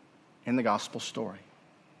in the gospel story.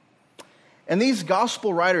 And these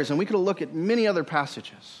gospel writers, and we could look at many other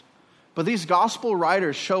passages, but these gospel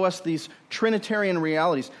writers show us these Trinitarian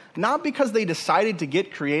realities, not because they decided to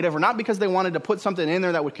get creative or not because they wanted to put something in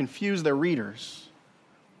there that would confuse their readers,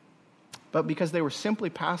 but because they were simply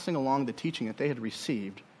passing along the teaching that they had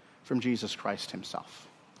received from Jesus Christ himself.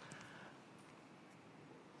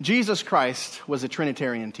 Jesus Christ was a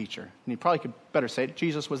Trinitarian teacher, and you probably could better say it,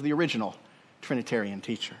 Jesus was the original Trinitarian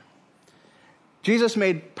teacher. Jesus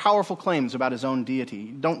made powerful claims about his own deity.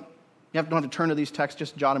 You don't have to turn to these texts,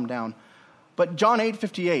 just jot them down. But John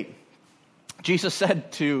 8:58, Jesus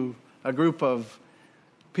said to a group of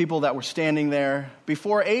people that were standing there,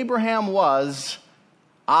 before Abraham was,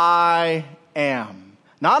 I am.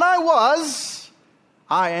 Not I was,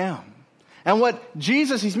 I am. And what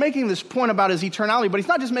Jesus, he's making this point about his eternality, but he's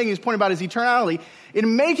not just making this point about his eternality.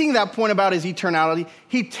 In making that point about his eternality,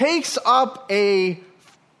 he takes up a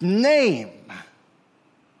name.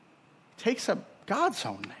 Takes up God's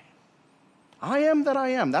own name. I am that I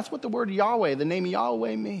am. That's what the word Yahweh, the name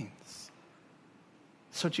Yahweh means.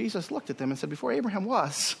 So Jesus looked at them and said, before Abraham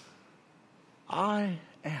was, I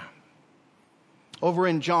am. Over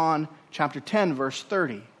in John chapter 10, verse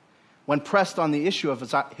 30, when pressed on the issue of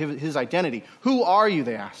his identity, who are you,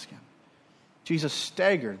 they ask him. Jesus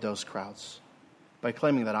staggered those crowds by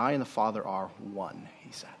claiming that I and the Father are one,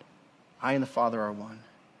 he said. I and the Father are one.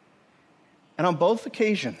 And on both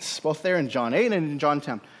occasions, both there in John 8 and in John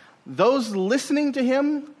 10, those listening to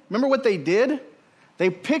him, remember what they did?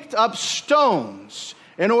 They picked up stones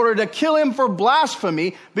in order to kill him for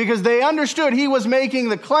blasphemy because they understood he was making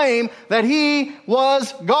the claim that he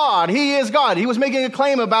was God. He is God. He was making a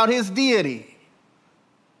claim about his deity.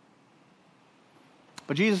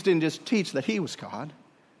 But Jesus didn't just teach that he was God.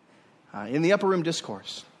 In the Upper Room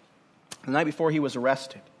Discourse, the night before he was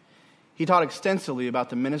arrested, he taught extensively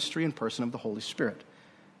about the ministry and person of the Holy Spirit.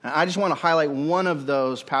 And I just want to highlight one of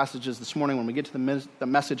those passages this morning. When we get to the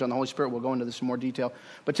message on the Holy Spirit, we'll go into this in more detail.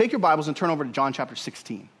 But take your Bibles and turn over to John chapter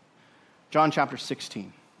 16. John chapter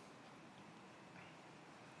 16.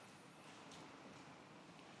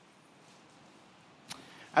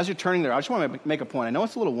 As you're turning there, I just want to make a point. I know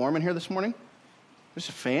it's a little warm in here this morning. There's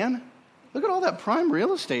a fan. Look at all that prime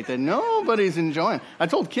real estate that nobody's enjoying. I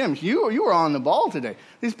told Kim, you were on the ball today.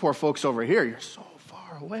 These poor folks over here, you're so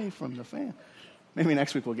far away from the fan. Maybe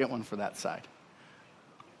next week we'll get one for that side.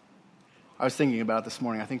 I was thinking about it this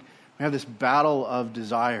morning. I think we have this battle of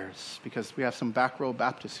desires because we have some back row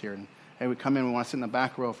Baptists here. And hey, we come in, we want to sit in the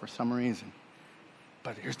back row for some reason.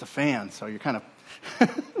 But here's the fan, so you're kind of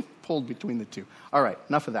pulled between the two. All right,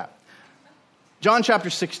 enough of that. John chapter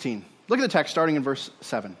 16. Look at the text starting in verse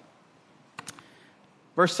 7.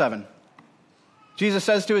 Verse 7, Jesus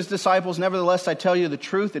says to his disciples, nevertheless, I tell you the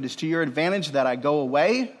truth, it is to your advantage that I go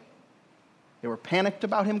away. They were panicked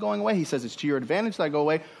about him going away. He says, it's to your advantage that I go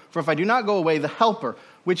away. For if I do not go away, the Helper,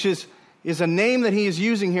 which is a name that he is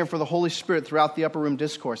using here for the Holy Spirit throughout the Upper Room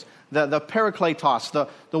Discourse, the Parakletos,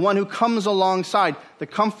 the one who comes alongside, the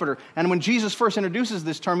Comforter. And when Jesus first introduces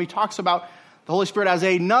this term, he talks about the Holy Spirit as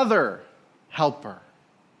another helper.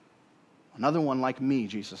 Another one like me,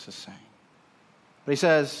 Jesus is saying. But he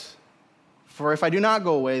says, for if I do not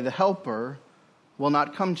go away, the Helper will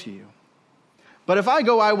not come to you. But if I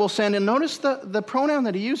go, I will send. And notice the pronoun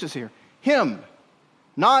that he uses here. Him,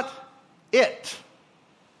 not it.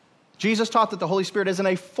 Jesus taught that the Holy Spirit isn't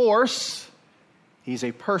a force. He's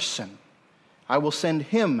a person. I will send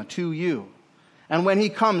him to you. And when he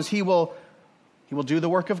comes, he will do the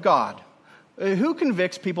work of God. Who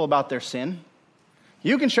convicts people about their sin?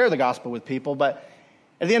 You can share the gospel with people, but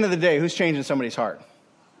at the end of the day, who's changing somebody's heart?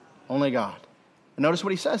 Only God. And notice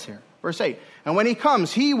what he says here. Verse 8. And when he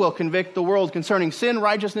comes, he will convict the world concerning sin,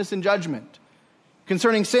 righteousness, and judgment.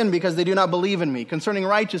 Concerning sin, because they do not believe in me. Concerning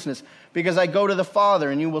righteousness, because I go to the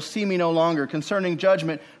Father, and you will see me no longer. Concerning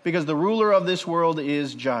judgment, because the ruler of this world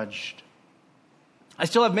is judged. I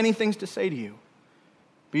still have many things to say to you,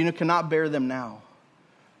 but you cannot bear them now.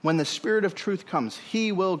 When the Spirit of truth comes,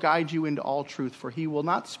 he will guide you into all truth, for he will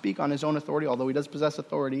not speak on his own authority, although he does possess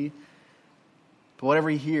authority. But whatever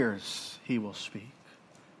he hears, he will speak.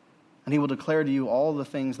 And he will declare to you all the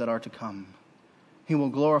things that are to come. He will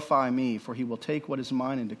glorify me, for he will take what is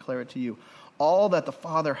mine and declare it to you. All that the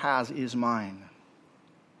Father has is mine.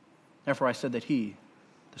 Therefore I said that he,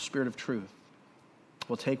 the Spirit of truth,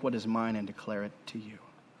 will take what is mine and declare it to you.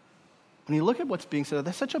 When you look at what's being said,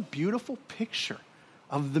 that's such a beautiful picture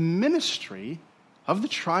of the ministry of the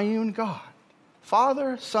triune God,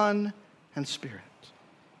 Father, Son, and Spirit.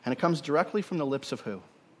 And it comes directly from the lips of who?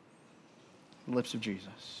 The lips of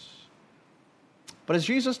Jesus. But as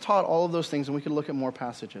Jesus taught all of those things, and we could look at more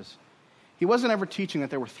passages, he wasn't ever teaching that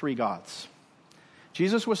there were three gods.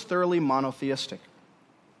 Jesus was thoroughly monotheistic.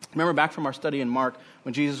 Remember back from our study in Mark,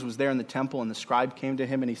 when Jesus was there in the temple and the scribe came to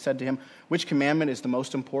him and he said to him, which commandment is the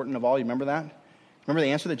most important of all? You remember that? Remember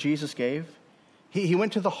the answer that Jesus gave? He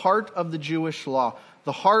went to the heart of the Jewish law,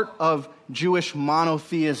 the heart of Jewish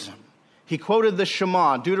monotheism. He quoted the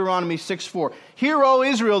Shema, Deuteronomy 6:4. Hear, O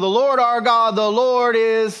Israel, the Lord our God, the Lord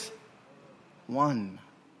is one.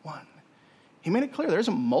 He made it clear there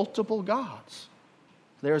isn't multiple gods.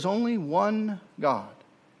 There's only one God.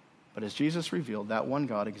 But as Jesus revealed, that one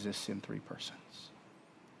God exists in three persons.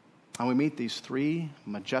 And we meet these three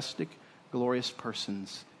majestic, glorious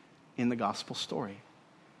persons in the gospel story.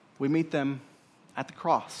 We meet them at the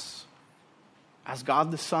cross as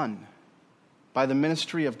God the Son, by the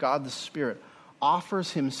ministry of God the Spirit,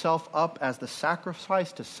 offers himself up as the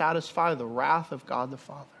sacrifice to satisfy the wrath of God the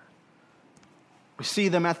Father. We see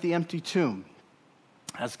them at the empty tomb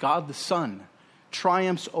as God the Son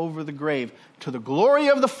triumphs over the grave to the glory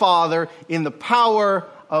of the Father in the power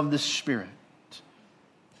of the Spirit.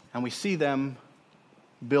 And we see them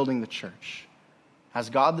building the church as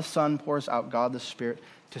God the Son pours out God the Spirit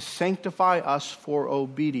to sanctify us for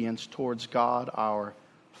obedience towards God our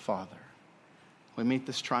Father. We meet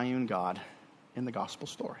this triune God in the gospel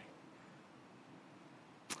story.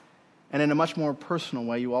 And in a much more personal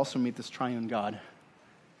way, you also meet this triune God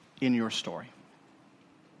in your story.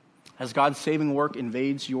 As God's saving work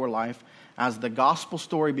invades your life, as the gospel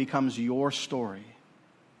story becomes your story,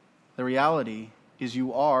 the reality is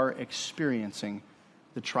you are experiencing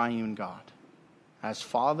the triune God. As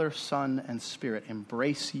Father, Son, and Spirit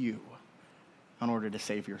embrace you in order to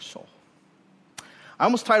save your soul. I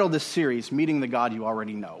almost titled this series, Meeting the God You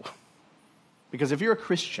Already Know. Because if you're a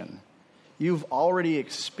Christian, you've already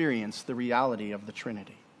experienced the reality of the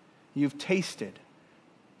Trinity. You've tasted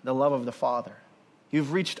the love of the Father.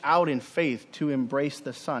 You've reached out in faith to embrace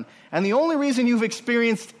the Son. And the only reason you've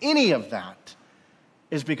experienced any of that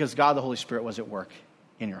is because God the Holy Spirit was at work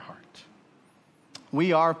in your heart.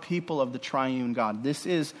 We are people of the triune God. This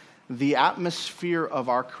is the atmosphere of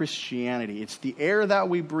our Christianity. It's the air that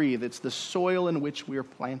we breathe. It's the soil in which we are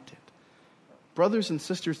planted. Brothers and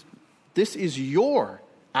sisters, this is your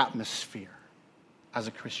atmosphere as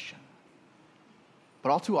a Christian.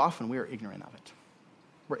 But all too often we are ignorant of it.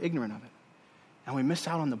 We're ignorant of it. And we miss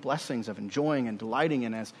out on the blessings of enjoying and delighting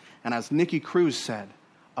in, as Nicky Cruz said,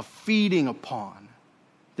 of feeding upon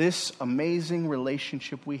this amazing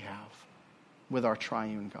relationship we have with our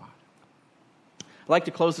triune God. I'd like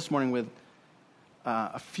to close this morning with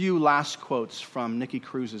a few last quotes from Nicky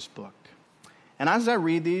Cruz's book. And as I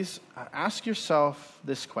read these, ask yourself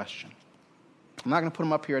this question. I'm not going to put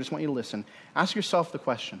them up here. I just want you to listen. Ask yourself the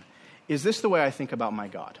question, is this the way I think about my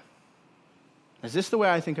God? Is this the way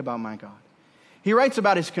I think about my God? He writes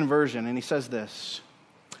about his conversion, and he says this.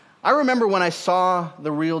 I remember when I saw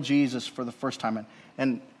the real Jesus for the first time,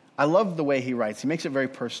 and I love the way he writes. He makes it very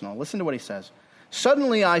personal. Listen to what he says.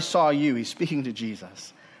 Suddenly I saw you. He's speaking to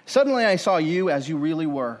Jesus. Suddenly I saw you as you really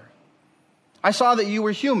were. I saw that you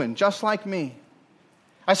were human, just like me.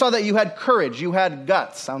 I saw that you had courage. You had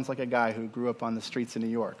guts. Sounds like a guy who grew up on the streets of New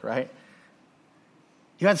York, right?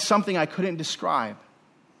 You had something I couldn't describe.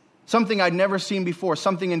 Something I'd never seen before.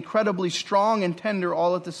 Something incredibly strong and tender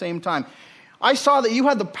all at the same time. I saw that you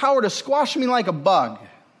had the power to squash me like a bug.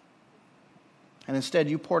 And instead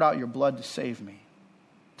you poured out your blood to save me,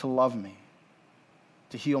 to love me,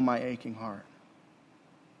 to heal my aching heart.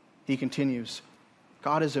 He continues,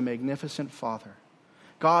 God is a magnificent Father.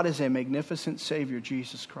 God is a magnificent Savior,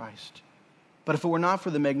 Jesus Christ. But if it were not for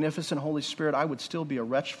the magnificent Holy Spirit, I would still be a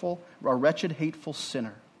wretched, hateful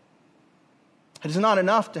sinner. It is not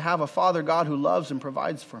enough to have a Father God who loves and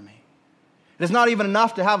provides for me. It is not even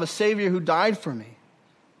enough to have a Savior who died for me.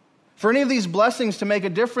 For any of these blessings to make a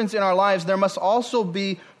difference in our lives, there must also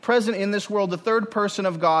be present in this world the third person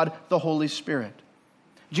of God, the Holy Spirit.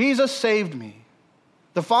 Jesus saved me.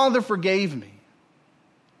 The Father forgave me.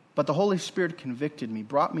 But the Holy Spirit convicted me,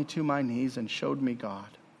 brought me to my knees, and showed me God.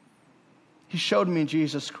 He showed me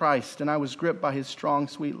Jesus Christ, and I was gripped by his strong,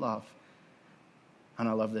 sweet love. And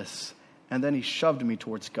I love this. And then he shoved me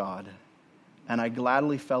towards God, and I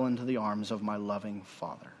gladly fell into the arms of my loving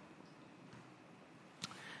Father.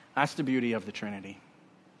 That's the beauty of the Trinity.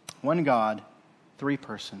 One God, three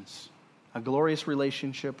persons. A glorious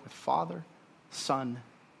relationship with Father, Son,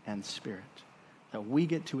 and Spirit that we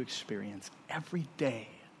get to experience every day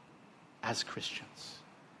as Christians.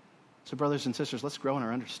 So brothers and sisters, let's grow in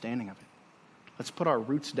our understanding of it. Let's put our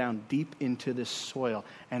roots down deep into this soil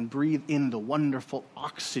and breathe in the wonderful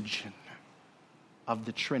oxygen of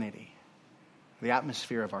the Trinity, the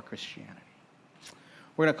atmosphere of our Christianity.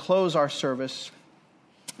 We're going to close our service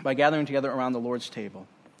by gathering together around the Lord's table.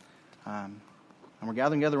 And we're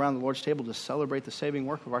gathering together around the Lord's table to celebrate the saving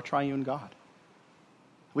work of our triune God.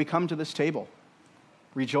 We come to this table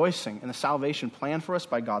rejoicing in the salvation planned for us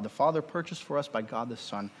by God the Father, purchased for us by God the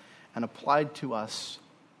Son, and applied to us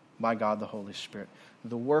by God the Holy Spirit.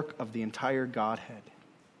 The work of the entire Godhead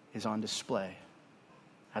is on display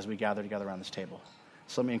as we gather together around this table.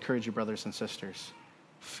 So let me encourage you, brothers and sisters,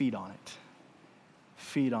 feed on it.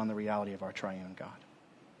 Feed on the reality of our triune God.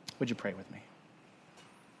 Would you pray with me?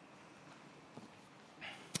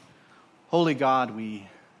 Holy God, we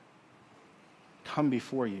come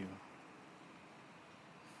before you,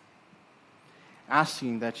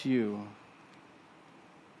 asking that you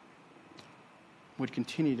would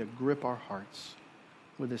continue to grip our hearts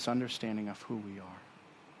with this understanding of who we are.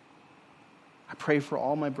 I pray for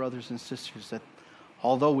all my brothers and sisters that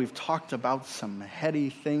although we've talked about some heady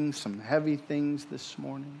things, some heavy things this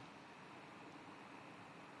morning,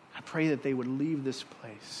 I pray that they would leave this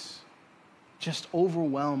place just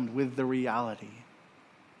overwhelmed with the reality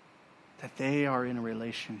that they are in a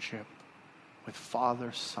relationship with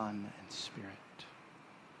Father, Son, and Spirit.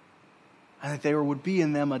 And that there would be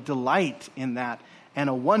in them a delight in that, and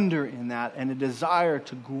a wonder in that, and a desire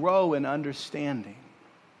to grow in understanding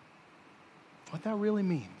what that really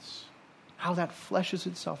means, how that fleshes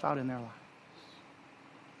itself out in their lives.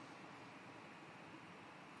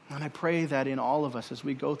 And I pray that in all of us, as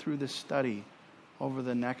we go through this study over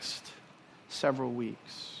the next several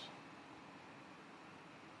weeks,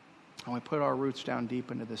 and we put our roots down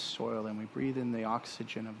deep into this soil and we breathe in the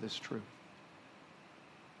oxygen of this truth,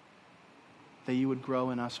 that you would grow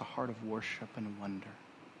in us a heart of worship and wonder,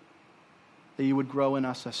 that you would grow in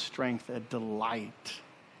us a strength, a delight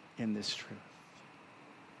in this truth.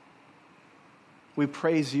 We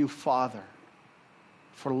praise you, Father,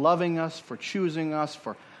 for loving us, for choosing us,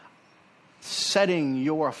 for setting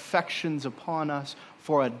your affections upon us,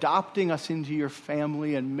 for adopting us into your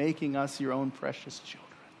family and making us your own precious children.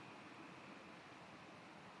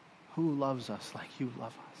 Who loves us like you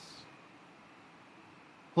love us?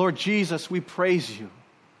 Lord Jesus, we praise you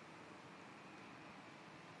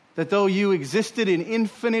that though you existed in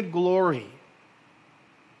infinite glory,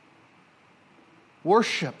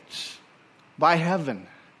 worshipped by heaven,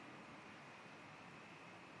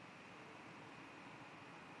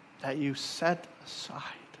 that you set aside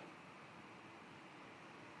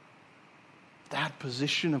that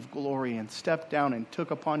position of glory and stepped down and took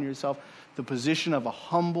upon yourself the position of a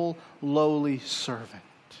humble, lowly servant.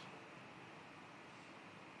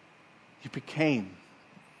 You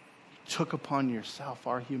took upon yourself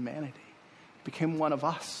our humanity, became one of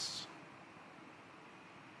us.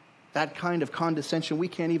 That kind of condescension we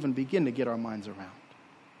can't even begin to get our minds around.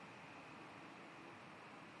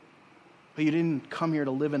 But you didn't come here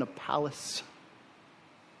to live in a palace.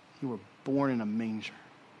 You were born in a manger.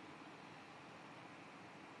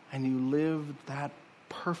 And you lived that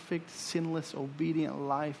perfect, sinless, obedient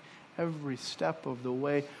life every step of the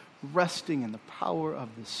way, resting in the power of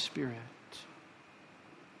the Spirit.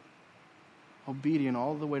 Obedient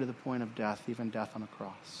all the way to the point of death, even death on a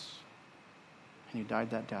cross. And you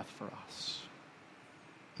died that death for us.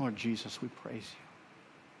 Lord Jesus, we praise you.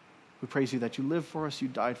 We praise you that you lived for us, you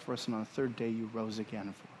died for us, and on the third day you rose again for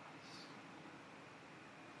us.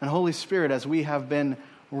 And Holy Spirit, as we have been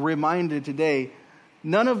reminded today,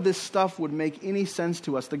 none of this stuff would make any sense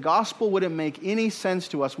to us. The gospel wouldn't make any sense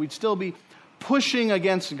to us. We'd still be pushing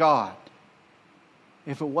against God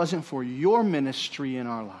if it wasn't for your ministry in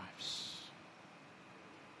our lives,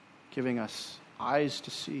 giving us eyes to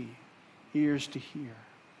see, ears to hear,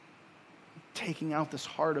 taking out this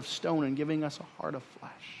heart of stone and giving us a heart of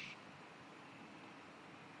flesh.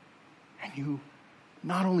 And you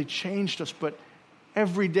not only changed us, but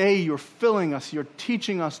every day you're filling us, you're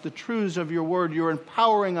teaching us the truths of your word, you're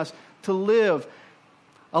empowering us to live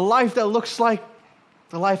a life that looks like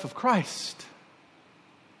the life of Christ,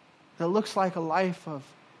 that looks like a life of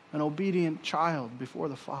an obedient child before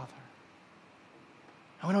the Father.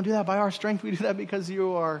 And we don't do that by our strength. We do that because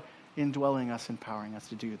you are indwelling us, empowering us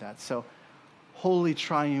to do that. So, Holy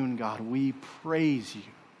Triune God, we praise you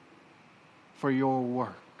for your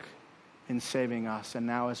work in saving us. And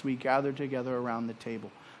now as we gather together around the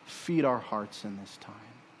table, feed our hearts in this time.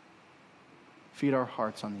 Feed our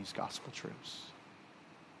hearts on these gospel truths.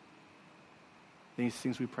 These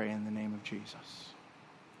things we pray in the name of Jesus.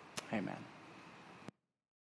 Amen.